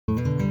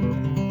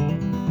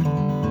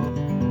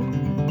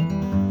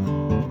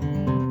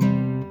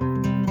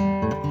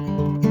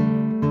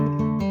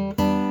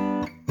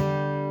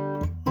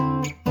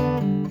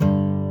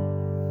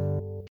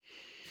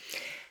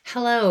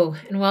Hello,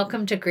 and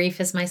welcome to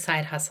Grief is My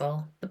Side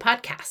Hustle, the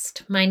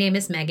podcast. My name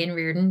is Megan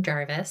Reardon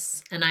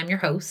Jarvis, and I'm your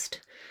host.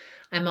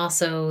 I'm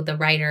also the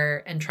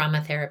writer and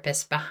trauma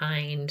therapist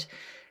behind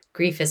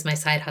Grief is My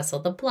Side Hustle,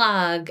 the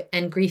blog,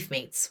 and Grief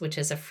Mates, which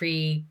is a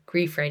free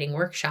grief writing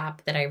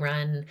workshop that I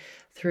run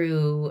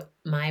through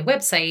my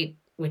website,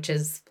 which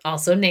is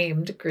also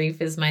named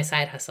Grief is My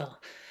Side Hustle.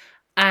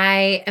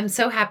 I am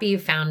so happy you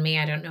found me.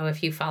 I don't know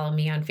if you follow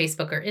me on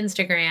Facebook or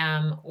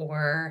Instagram,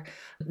 or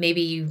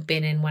maybe you've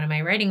been in one of my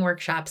writing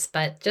workshops,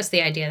 but just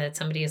the idea that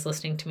somebody is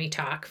listening to me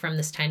talk from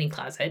this tiny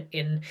closet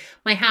in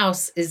my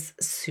house is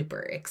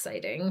super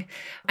exciting.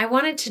 I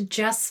wanted to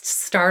just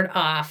start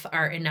off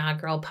our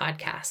inaugural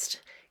podcast,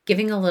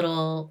 giving a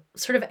little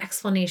sort of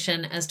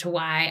explanation as to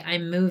why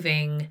I'm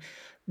moving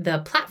the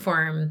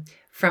platform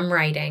from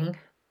writing.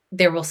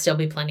 There will still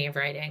be plenty of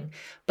writing,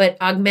 but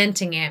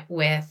augmenting it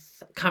with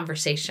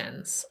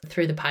conversations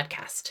through the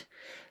podcast.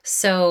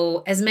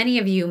 So, as many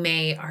of you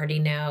may already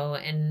know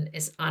and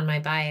is on my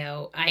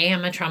bio, I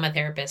am a trauma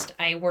therapist.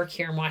 I work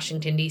here in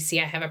Washington,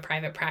 D.C. I have a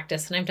private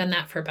practice, and I've done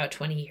that for about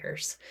 20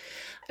 years.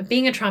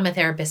 Being a trauma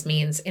therapist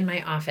means in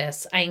my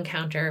office, I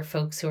encounter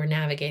folks who are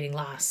navigating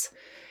loss,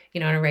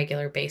 on a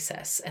regular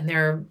basis. And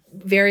there are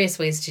various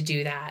ways to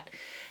do that.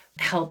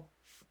 Help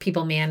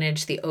people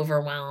manage the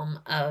overwhelm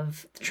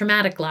of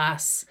traumatic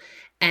loss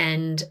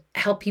and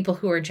help people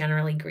who are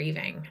generally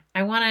grieving.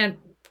 I want to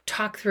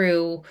talk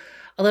through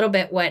a little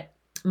bit what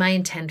my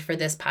intent for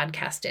this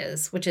podcast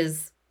is, which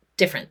is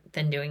different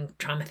than doing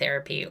trauma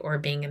therapy or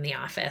being in the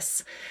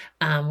office,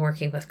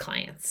 working with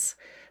clients.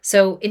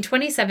 So in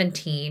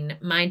 2017,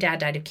 my dad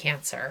died of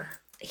cancer.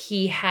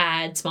 He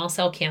had small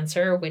cell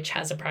cancer, which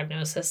has a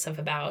prognosis of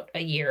about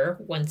a year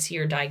once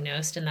you're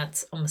diagnosed, and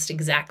that's almost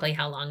exactly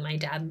how long my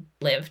dad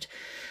lived.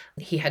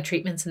 He had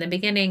treatments in the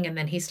beginning, and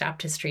then he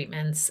stopped his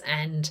treatments.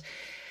 And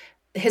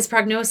his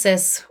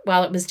prognosis,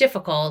 while it was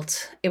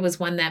difficult, it was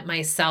one that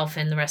myself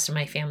and the rest of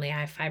my family,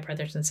 I have 5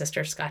 brothers and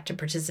sisters, got to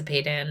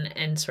participate in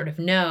and sort of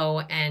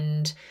know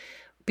and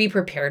be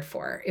prepared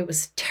for. It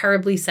was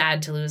terribly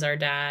sad to lose our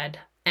dad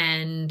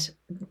and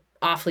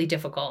awfully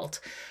difficult.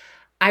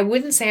 I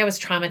wouldn't say I was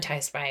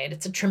traumatized by it.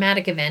 It's a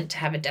traumatic event to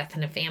have a death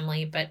in a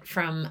family, but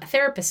from a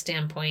therapist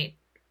standpoint,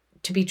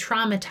 to be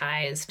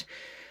traumatized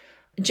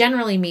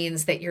generally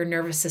means that your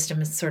nervous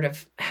system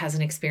has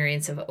an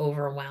experience of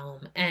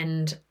overwhelm.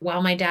 And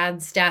while my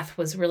dad's death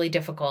was really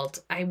difficult,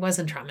 I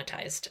wasn't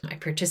traumatized. I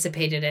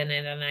participated in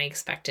it and I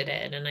expected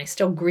it, and I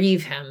still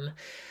grieve him,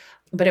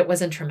 but it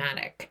wasn't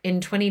traumatic.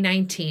 In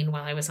 2019,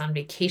 while I was on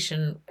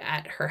vacation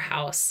at her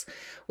house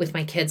with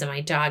my kids and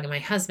my dog and my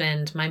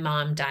husband, my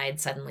mom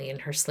died suddenly in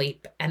her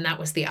sleep. And that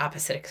was the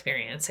opposite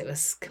experience. It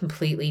was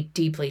completely,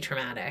 deeply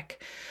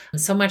traumatic.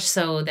 So much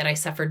so that I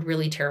suffered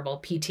really terrible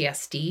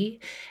PTSD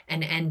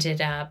and ended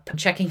up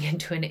checking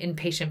into an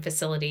inpatient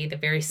facility, the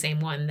very same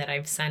one that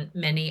I've sent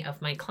many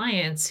of my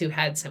clients who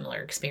had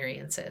similar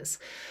experiences.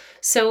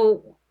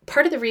 So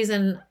part of the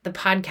reason the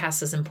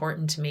podcast is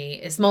important to me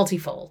is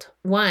multifold.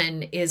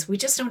 One is we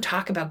just don't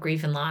talk about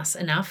grief and loss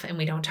enough, and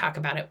we don't talk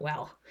about it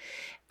well.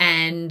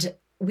 And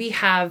we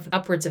have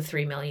upwards of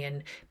 3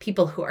 million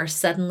people who are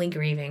suddenly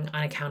grieving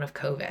on account of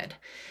COVID.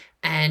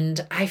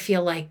 And I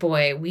feel like,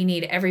 boy, we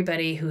need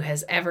everybody who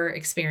has ever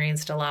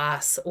experienced a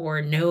loss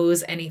or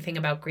knows anything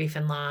about grief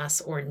and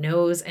loss or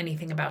knows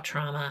anything about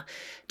trauma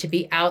to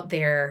be out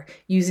there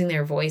using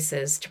their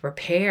voices to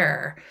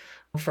prepare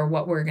for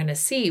what we're going to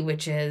see,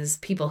 which is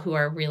people who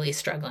are really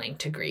struggling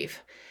to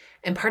grieve.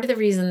 And part of the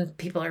reason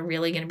people are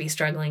really going to be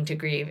struggling to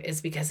grieve is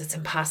because it's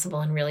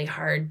impossible and really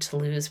hard to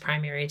lose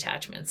primary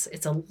attachments.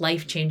 It's a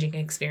life-changing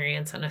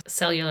experience on a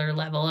cellular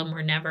level, and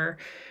we're never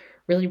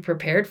really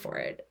prepared for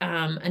it.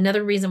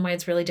 Another reason why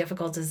it's really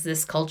difficult is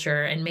this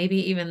culture, and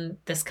maybe even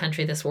this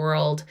country, this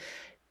world,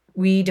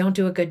 we don't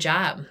do a good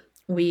job.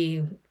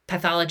 We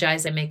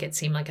pathologize and make it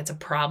seem like it's a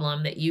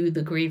problem, that you,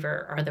 the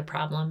griever, are the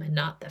problem, and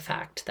not the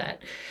fact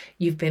that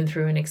you've been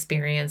through an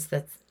experience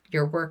that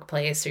your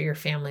workplace or your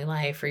family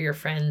life or your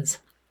friends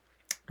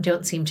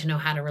don't seem to know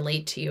how to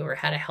relate to you or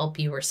how to help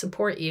you or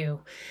support you.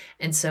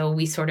 And so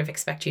we sort of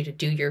expect you to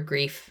do your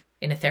grief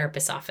in a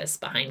therapist's office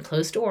behind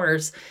closed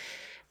doors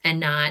and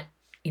not,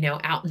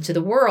 out into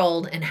the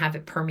world and have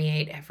it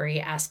permeate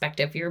every aspect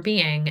of your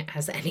being,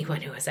 as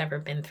anyone who has ever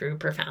been through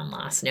profound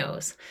loss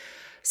knows.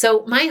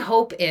 So my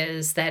hope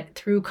is that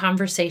through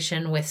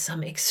conversation with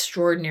some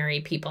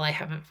extraordinary people, I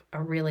have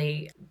a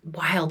really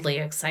wildly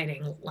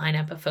exciting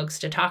lineup of folks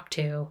to talk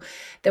to,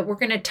 that we're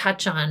going to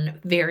touch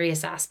on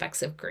various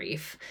aspects of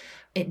grief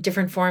in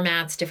different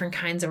formats, different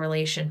kinds of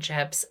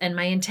relationships. And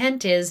my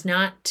intent is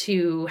not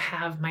to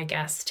have my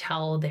guests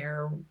tell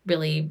their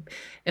really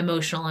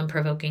emotional and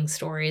provoking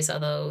stories,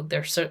 although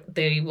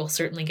they will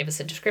certainly give us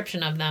a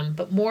description of them,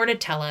 but more to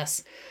tell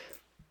us,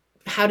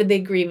 how did they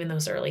grieve in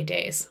those early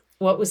days?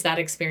 What was that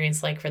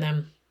experience like for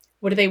them?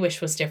 What do they wish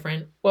was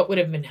different? What would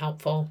have been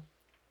helpful?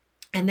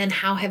 And then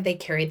how have they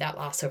carried that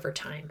loss over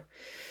time?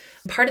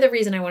 Part of the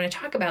reason I want to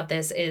talk about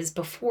this is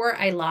before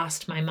I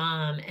lost my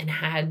mom and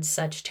had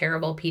such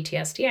terrible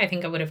PTSD, I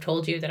think I would have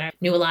told you that I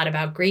knew a lot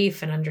about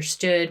grief and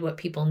understood what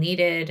people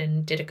needed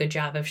and did a good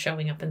job of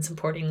showing up and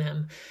supporting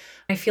them.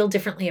 I feel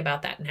differently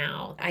about that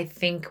now. I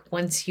think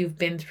once you've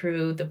been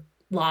through the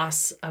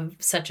loss of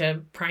such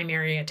a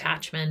primary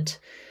attachment,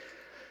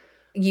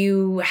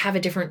 you have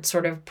a different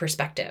sort of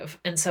perspective.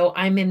 And so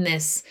I'm in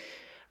this,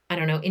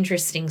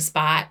 interesting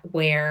spot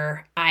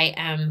where I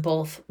am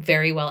both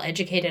very well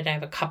educated. I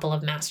have a couple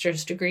of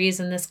master's degrees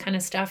in this kind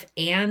of stuff,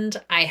 and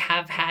I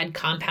have had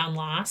compound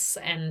loss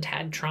and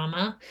had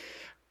trauma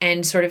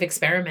and sort of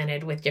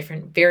experimented with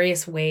different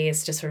various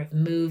ways to sort of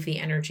move the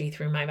energy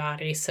through my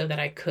body so that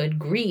I could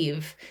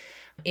grieve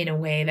in a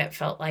way that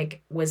felt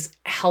like was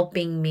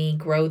helping me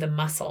grow the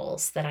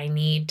muscles that I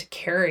need to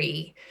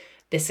carry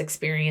this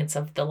experience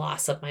of the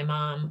loss of my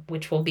mom,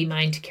 which will be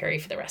mine to carry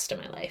for the rest of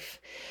my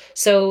life.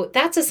 So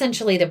that's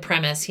essentially the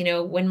premise.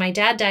 When my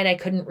dad died, I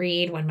couldn't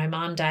read. When my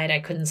mom died, I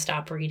couldn't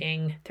stop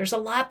reading. There's a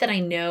lot that I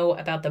know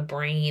about the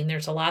brain.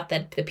 There's a lot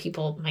that the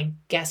people, my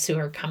guests who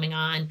are coming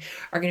on,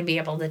 are going to be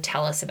able to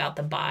tell us about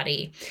the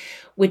body,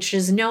 which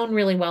is known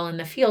really well in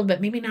the field,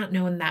 but maybe not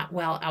known that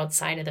well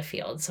outside of the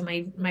field. So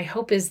my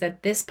hope is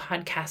that this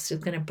podcast is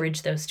going to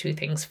bridge those two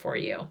things for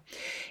you.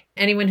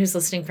 Anyone who's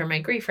listening for my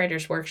Grief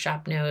Writers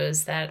Workshop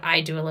knows that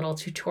I do a little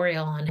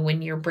tutorial on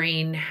when your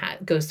brain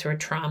goes through a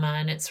trauma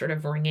and it's sort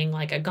of ringing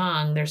like a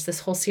gong. There's this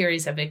whole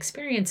series of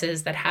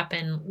experiences that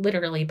happen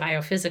literally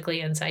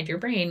biophysically inside your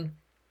brain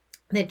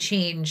that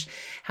change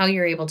how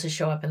you're able to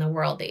show up in the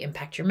world. They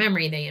impact your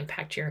memory. They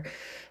impact your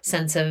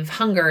sense of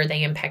hunger.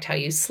 They impact how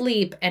you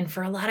sleep. And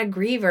for a lot of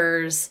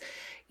grievers,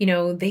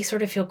 they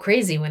sort of feel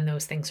crazy when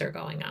those things are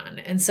going on.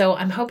 And so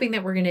I'm hoping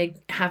that we're going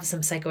to have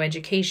some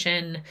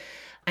psychoeducation.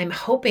 I'm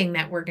hoping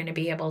that we're going to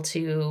be able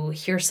to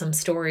hear some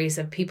stories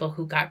of people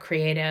who got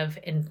creative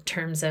in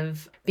terms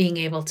of being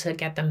able to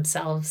get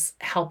themselves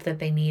help that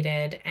they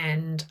needed.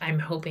 And I'm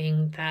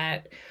hoping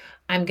that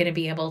I'm going to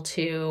be able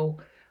to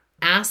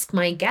ask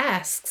my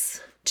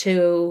guests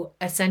to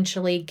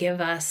essentially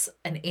give us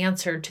an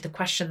answer to the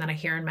question that I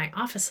hear in my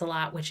office a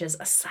lot, which is,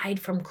 aside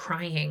from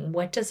crying,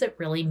 what does it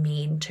really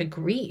mean to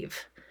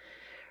grieve?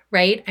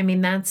 Right? I mean,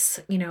 that's,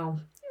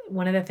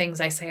 one of the things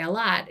I say a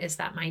lot is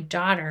that my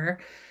daughter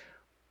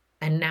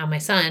and now my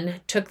son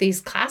took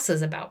these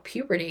classes about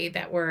puberty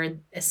that were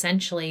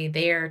essentially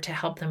there to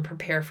help them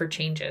prepare for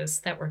changes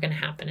that were going to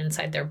happen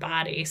inside their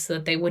body so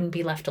that they wouldn't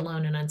be left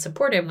alone and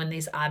unsupported when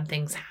these odd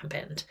things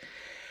happened.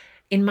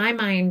 In my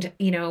mind,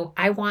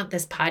 I want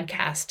this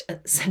podcast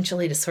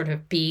essentially to sort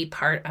of be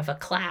part of a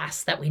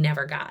class that we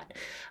never got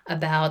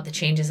about the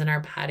changes in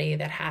our body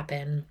that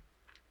happen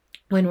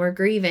when we're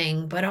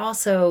grieving, but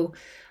also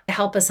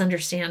help us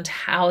understand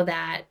how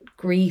that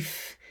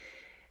grief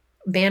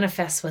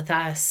manifests with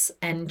us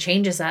and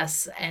changes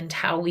us, and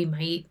how we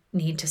might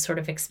need to sort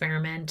of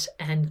experiment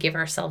and give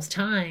ourselves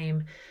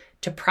time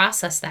to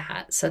process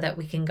that so that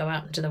we can go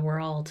out into the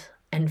world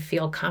and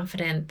feel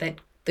confident that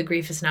the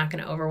grief is not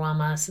going to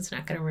overwhelm us. It's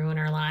not going to ruin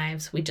our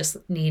lives. We just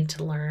need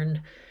to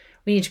learn.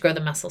 We need to grow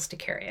the muscles to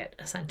carry it,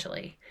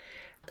 essentially.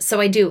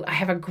 So I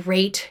have a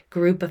great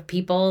group of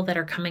people that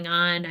are coming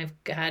on.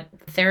 I've got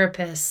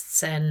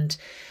therapists and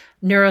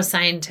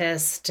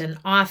neuroscientists and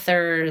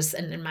authors,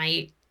 and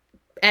my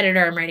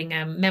editor. I'm writing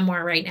a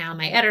memoir right now.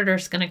 My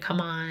editor's going to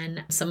come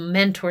on, some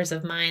mentors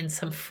of mine,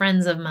 some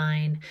friends of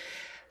mine.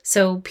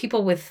 So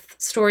people with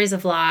stories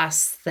of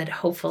loss that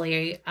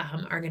hopefully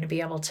are going to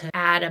be able to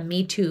add a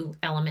Me Too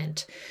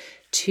element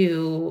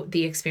to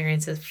the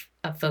experiences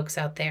of folks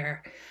out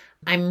there.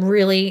 I'm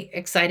really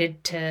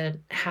excited to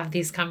have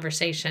these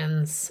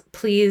conversations.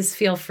 Please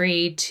feel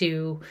free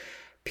to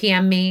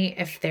PM me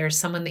if there's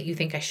someone that you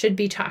think I should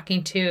be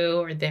talking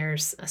to, or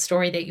there's a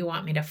story that you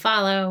want me to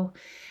follow.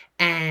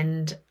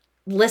 And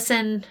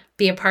listen,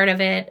 be a part of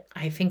it.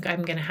 I think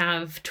I'm going to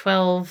have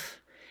 12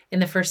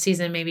 in the first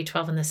season, maybe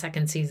 12 in the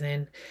second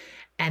season,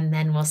 and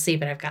then we'll see.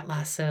 But I've got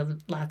lots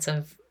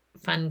of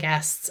fun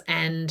guests,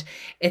 and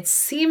it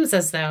seems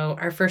as though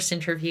our first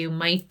interview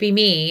might be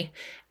me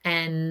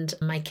and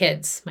my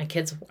kids. My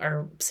kids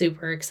are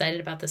super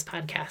excited about this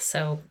podcast,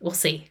 so we'll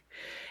see.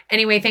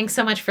 Anyway, thanks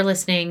so much for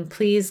listening.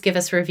 Please give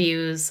us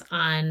reviews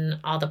on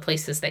all the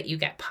places that you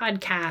get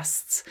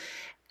podcasts.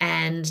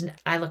 And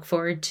I look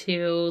forward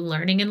to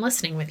learning and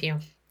listening with you.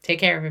 Take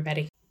care,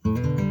 everybody.